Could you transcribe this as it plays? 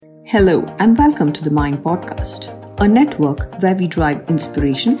Hello and welcome to the Mind Podcast, a network where we drive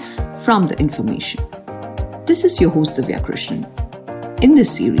inspiration from the information. This is your host Divya Krishnan. In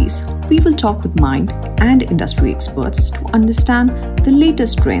this series, we will talk with Mind and industry experts to understand the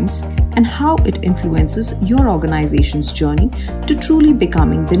latest trends and how it influences your organization's journey to truly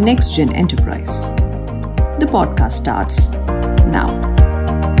becoming the next-gen enterprise. The podcast starts now.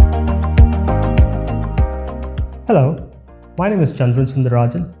 Hello, my name is Chandran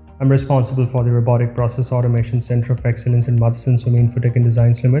Sundarajan. I'm responsible for the Robotic Process Automation Center of Excellence in Motherson Sumi Infotech and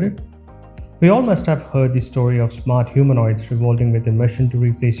Designs Limited. We all must have heard the story of smart humanoids revolting with a mission to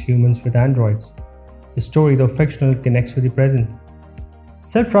replace humans with androids. The story, though fictional, connects with the present.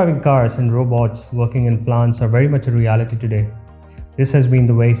 Self-driving cars and robots working in plants are very much a reality today. This has been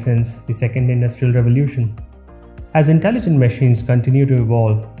the way since the Second Industrial Revolution. As intelligent machines continue to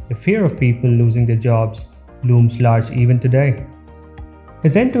evolve, the fear of people losing their jobs looms large even today.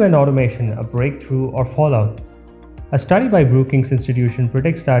 Is end-to-end automation a breakthrough or fallout? A study by Brookings Institution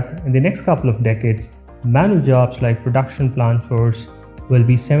predicts that in the next couple of decades, manual jobs like production plant floors will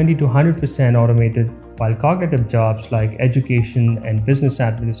be 70 to 100% automated, while cognitive jobs like education and business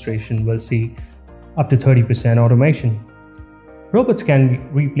administration will see up to 30% automation. Robots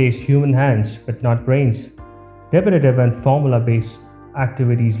can replace human hands, but not brains. Repetitive and formula-based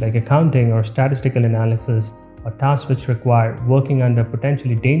activities like accounting or statistical analysis or tasks which require working under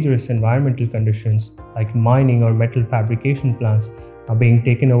potentially dangerous environmental conditions like mining or metal fabrication plants are being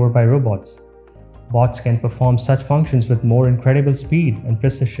taken over by robots. Bots can perform such functions with more incredible speed and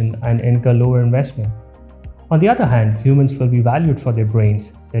precision and incur lower investment. On the other hand, humans will be valued for their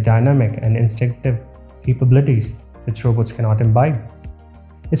brains, their dynamic and instinctive capabilities, which robots cannot imbibe.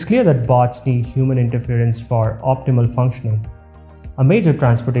 It's clear that bots need human interference for optimal functioning. A major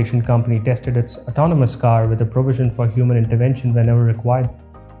transportation company tested its autonomous car with a provision for human intervention whenever required.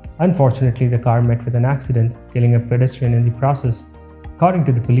 Unfortunately, the car met with an accident, killing a pedestrian in the process. According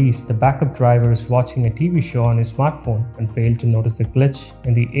to the police, the backup driver was watching a TV show on his smartphone and failed to notice a glitch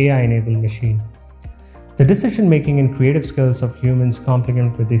in the AI-enabled machine. The decision-making and creative skills of humans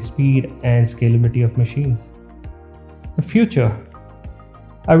complement with the speed and scalability of machines. The future.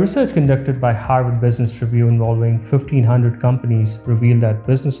 A research conducted by Harvard Business Review involving 1,500 companies revealed that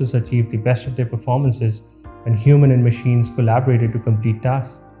businesses achieved the best of their performances when human and machines collaborated to complete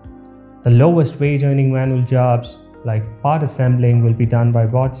tasks. The lowest wage earning manual jobs like part assembling will be done by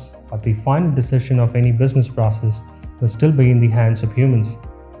bots, but the final decision of any business process will still be in the hands of humans.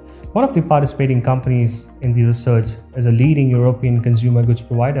 One of the participating companies in the research is a leading European consumer goods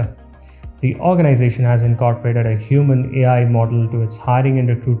provider. The organization has incorporated a human AI model to its hiring and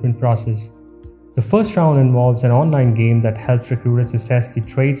recruitment process. The first round involves an online game that helps recruiters assess the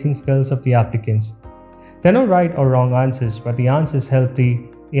traits and skills of the applicants. There are no right or wrong answers, but the answers help the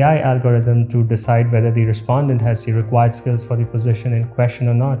AI algorithm to decide whether the respondent has the required skills for the position in question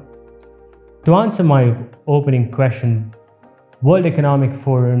or not. To answer my opening question, World Economic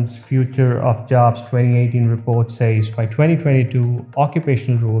Forum's Future of Jobs 2018 report says by 2022,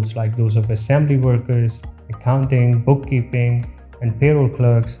 occupational roles like those of assembly workers, accounting, bookkeeping, and payroll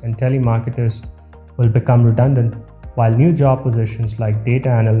clerks and telemarketers will become redundant, while new job positions like data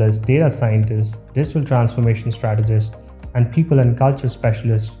analysts, data scientists, digital transformation strategists, and people and culture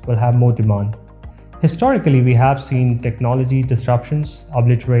specialists will have more demand. Historically, we have seen technology disruptions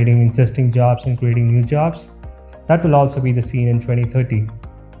obliterating existing jobs and creating new jobs. That will also be the scene in 2030.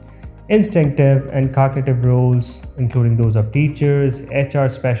 Instinctive and cognitive roles, including those of teachers, HR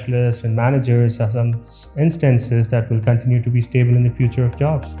specialists, and managers, are some instances that will continue to be stable in the future of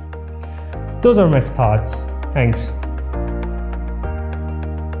jobs. Those are my thoughts. Thanks.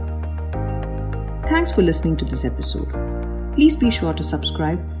 Thanks for listening to this episode. Please be sure to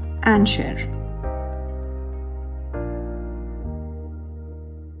subscribe and share.